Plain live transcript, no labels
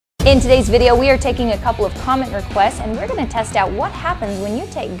In today's video, we are taking a couple of comment requests and we're going to test out what happens when you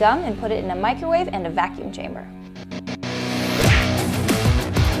take gum and put it in a microwave and a vacuum chamber.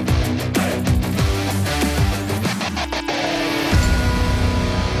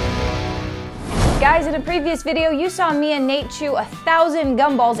 Guys, in a previous video, you saw me and Nate chew 1,000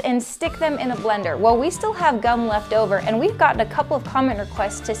 gumballs and stick them in a blender. Well, we still have gum left over, and we've gotten a couple of comment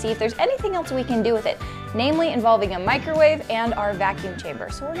requests to see if there's anything else we can do with it, namely involving a microwave and our vacuum chamber.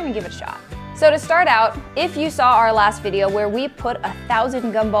 So we're gonna give it a shot. So to start out, if you saw our last video where we put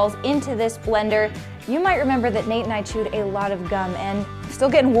 1,000 gumballs into this blender, you might remember that Nate and I chewed a lot of gum, and I'm still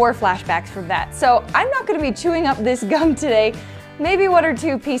getting war flashbacks from that. So I'm not gonna be chewing up this gum today. Maybe one or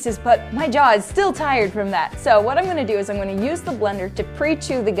two pieces, but my jaw is still tired from that. So what I'm gonna do is I'm gonna use the blender to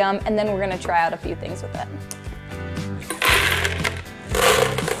pre-chew the gum, and then we're gonna try out a few things with it.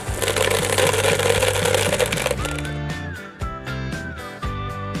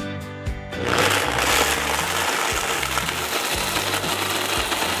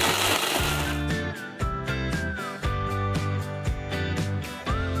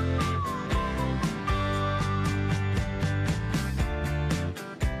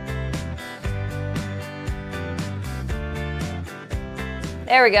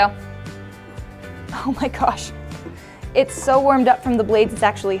 There we go. Oh my gosh. It's so warmed up from the blades, it's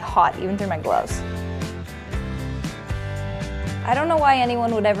actually hot, even through my gloves. I don't know why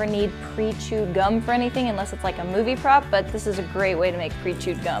anyone would ever need pre-chewed gum for anything unless it's like a movie prop, but this is a great way to make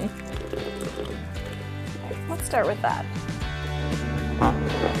pre-chewed gum. Let's start with that.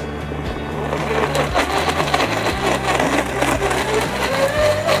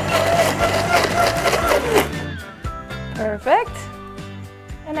 Perfect.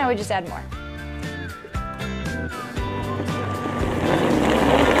 And now we just add more.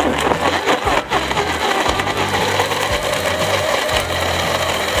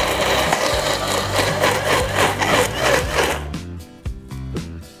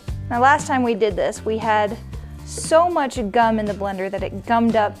 Now last time we did this, we had so much gum in the blender that it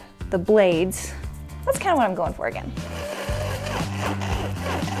gummed up the blades. That's kind of what I'm going for again.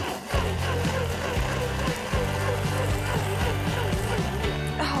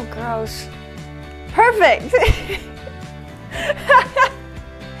 Gross. Perfect!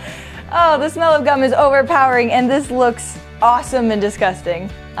 Oh, the smell of gum is overpowering and this looks awesome and disgusting.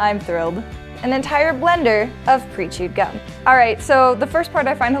 I'm thrilled. An entire blender of pre-chewed gum. Alright, so the first part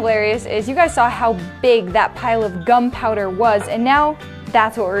I find hilarious is you guys saw how big that pile of gum powder was, and now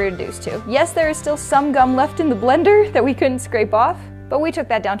that's what we're reduced to. Yes, there is still some gum left in the blender that we couldn't scrape off, but we took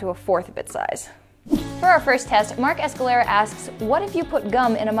that down to 1/4 of its size. For our first test, Marc asks, what if you put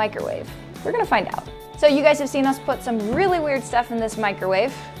gum in a microwave? We're gonna find out. So you guys have seen us put some really weird stuff in this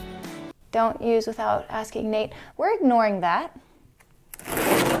microwave. Don't use without asking Nate. We're ignoring that.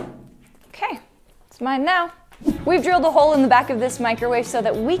 Okay, it's mine now. We've drilled a hole in the back of this microwave so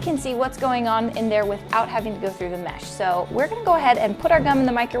that we can see what's going on in there without having to go through the mesh. So we're gonna go ahead and put our gum in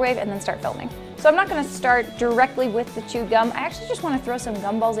the microwave and then start filming. So I'm not gonna start directly with the chewed gum. I actually just wanna throw some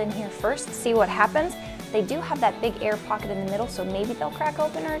gumballs in here first to see what happens. They do have that big air pocket in the middle, so maybe they'll crack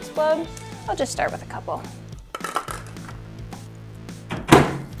open or explode. I'll just start with a couple.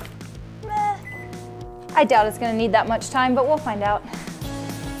 I doubt it's gonna need that much time, but we'll find out.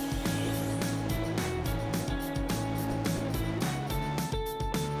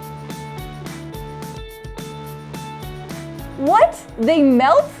 What? They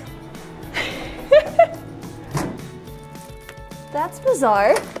melt? That's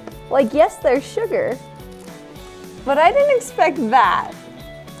bizarre. Like, yes, there's sugar, but I didn't expect that.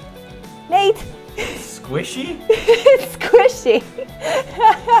 Nate? Squishy? It's squishy.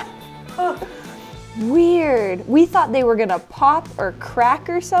 Weird. We thought they were gonna pop or crack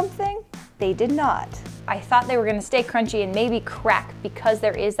or something. They did not. I thought they were gonna stay crunchy and maybe crack because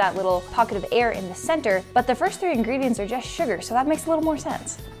there is that little pocket of air in the center, but the first 3 ingredients are just sugar, so that makes a little more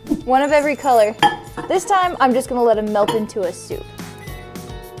sense. One of every color. This time, I'm just gonna let them melt into a soup.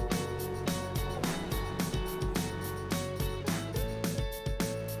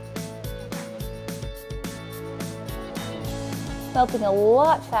 Melting a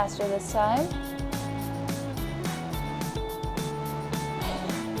lot faster this time.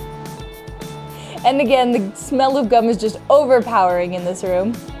 And again, the smell of gum is just overpowering in this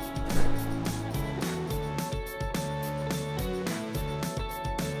room.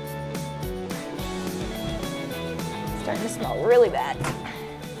 It's starting to smell really bad.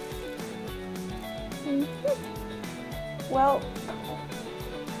 Well,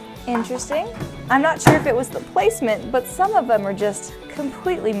 interesting. I'm not sure if it was the placement, but some of them are just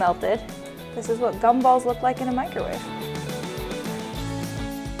completely melted. This is what gumballs look like in a microwave.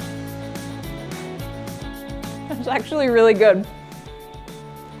 It's actually really good.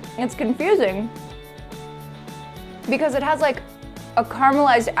 It's confusing because it has like a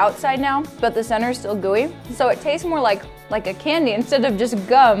caramelized outside now, but the center is still gooey. So it tastes more like a candy instead of just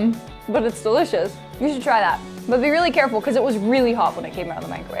gum, but it's delicious. You should try that. But be really careful because it was really hot when it came out of the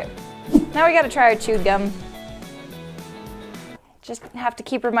microwave. Now we gotta try our chewed gum. Just have to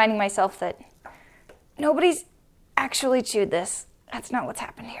keep reminding myself that nobody's actually chewed this. That's not what's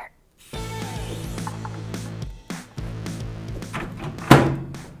happened here.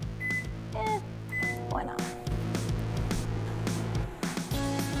 Why not?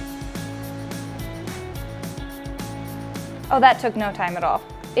 Oh, that took no time at all.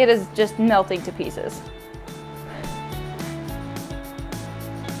 It is just melting to pieces.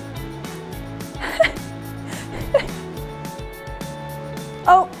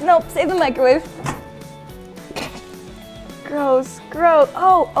 Oh, nope, save the microwave. Gross, gross.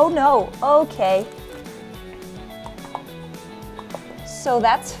 Oh no, okay. So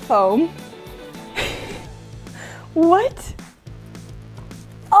that's foam. What?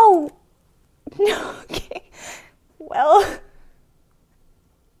 Oh, no, okay. Well.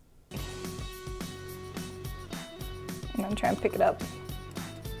 I'm gonna try and pick it up.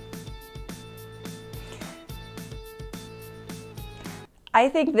 I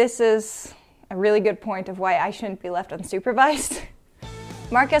think this is a really good point of why I shouldn't be left unsupervised.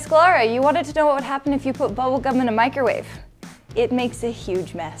 Marc Escalara, you wanted to know what would happen if you put bubblegum in a microwave. It makes a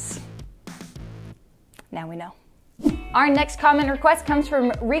huge mess. Now we know. Our next comment request comes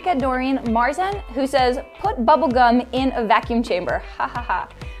from Rika Doreen Marzan, who says, put bubblegum in a vacuum chamber. Ha ha ha.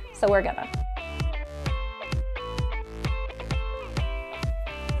 So we're gonna.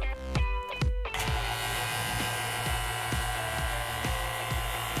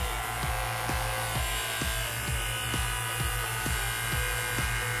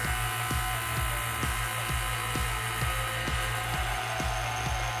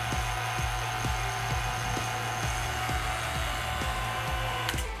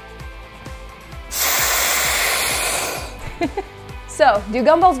 So, do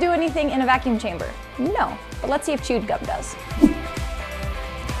gumballs do anything in a vacuum chamber? No, but let's see if chewed gum does.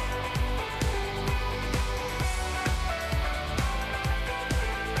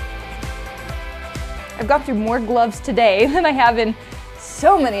 I've gone through more gloves today than I have in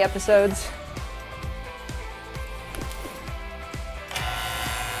so many episodes.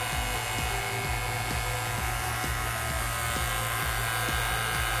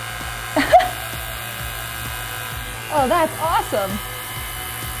 Oh, that's awesome.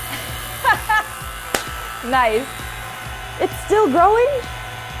 Nice. It's still growing?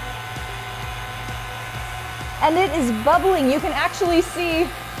 And it is bubbling. You can actually see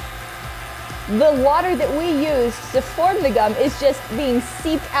the water that we used to form the gum is just being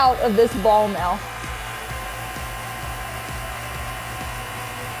seeped out of this ball now.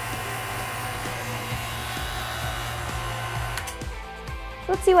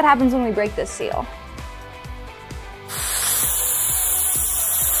 Let's see what happens when we break this seal.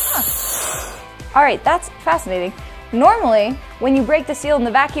 All right, that's fascinating. Normally, when you break the seal in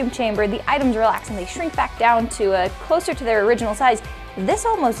the vacuum chamber, the items relax and they shrink back down to closer to their original size. This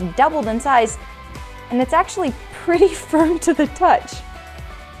almost doubled in size, and it's actually pretty firm to the touch.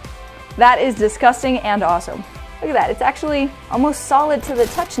 That is disgusting and awesome. Look at that, it's actually almost solid to the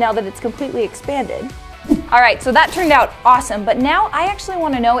touch now that it's completely expanded. All right, so that turned out awesome, but now I actually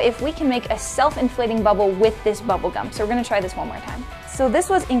want to know if we can make a self-inflating bubble with this bubble gum. So we're gonna try this one more time. So this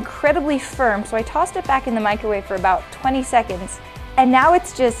was incredibly firm, so I tossed it back in the microwave for about 20 seconds, and now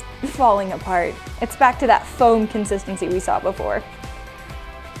it's just falling apart. It's back to that foam consistency we saw before.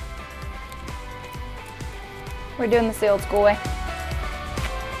 We're doing this the old school way.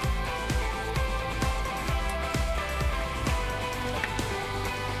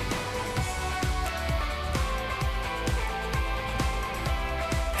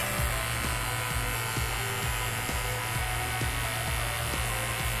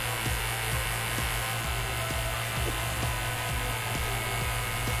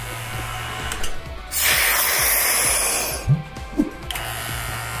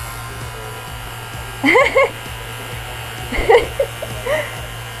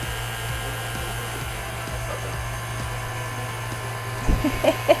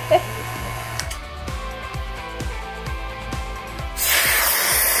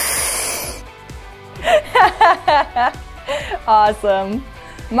 Awesome.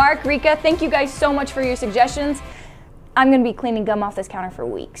 Marc, Rika, thank you guys so much for your suggestions. I'm gonna be cleaning gum off this counter for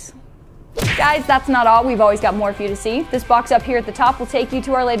weeks. Guys, that's not all. We've always got more for you to see. This box up here at the top will take you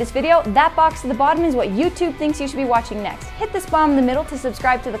to our latest video. That box at the bottom is what YouTube thinks you should be watching next. Hit this bomb in the middle to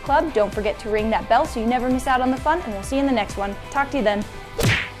subscribe to the club. Don't forget to ring that bell so you never miss out on the fun, and we'll see you in the next one. Talk to you then.